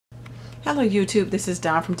Hello YouTube, this is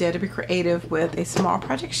Dawn from DaretoBeCreative with a small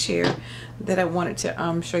project share that I wanted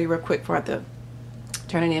to show you real quick before I have to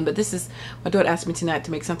turn it in. But this is, my daughter asked me tonight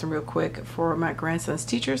to make something real quick for my grandson's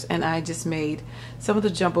teachers, and I just made some of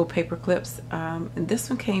the jumbo paper clips. And this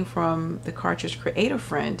one came from the cartridge Creative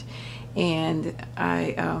Friend, and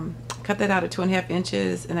I cut that out at 2.5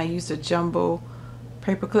 inches, and I used a jumbo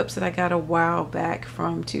paper clips that I got a while back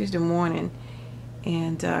from Tuesday Morning,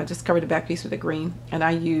 and just covered the back piece with a green. And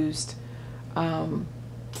I used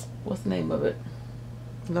what's the name of it?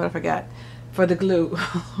 Lord, I forgot. For the glue,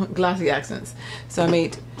 glossy accents. So I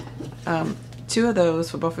made 2 of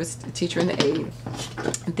those for both the teacher and the aide.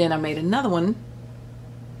 And then I made another one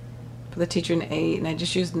for the teacher and the aide, and I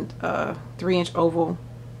just used a 3-inch oval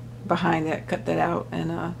behind that, cut that out,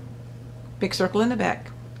 and a big circle in the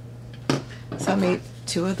back. So I made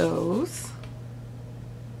 2 of those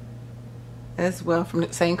as well from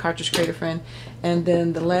the same cartridge Creative Friend. And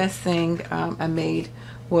then the last thing I made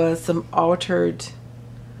was some altered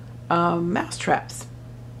mouse traps,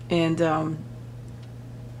 and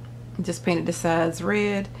just painted the sides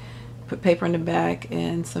red, put paper in the back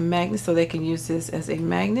and some magnets so they can use this as a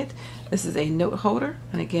magnet. This is a note holder,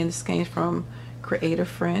 and again, this came from Creative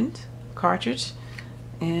Friend cartridge,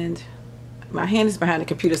 and my hand is behind the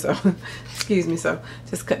computer, so excuse me. So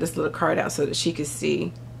just cut this little card out so that she could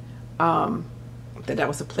see that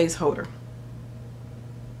was a placeholder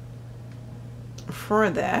for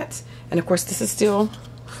that. And of course, this is still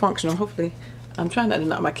functional. Hopefully, I'm trying not to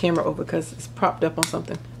knock my camera over because it's propped up on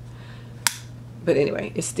something. But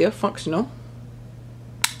anyway, it's still functional.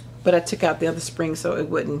 But I took out the other spring so it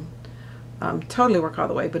wouldn't totally work all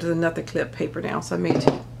the way. But there's another clip paper now, so I made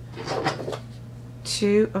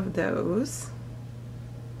 2 of those.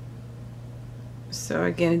 So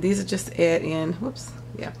again, these are just add in. Whoops,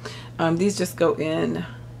 yeah. These just go in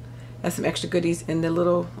as some extra goodies in the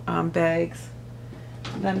little bags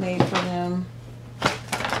that I made for them.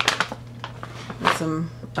 With some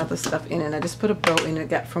other stuff in it. I just put a bow in it. I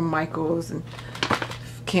got from Michael's, and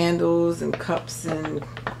candles and cups and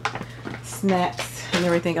snacks and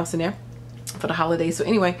everything else in there for the holidays. So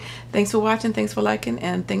anyway, thanks for watching, thanks for liking,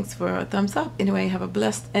 and thanks for a thumbs up. Anyway, have a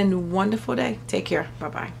blessed and wonderful day. Take care.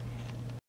 Bye-bye.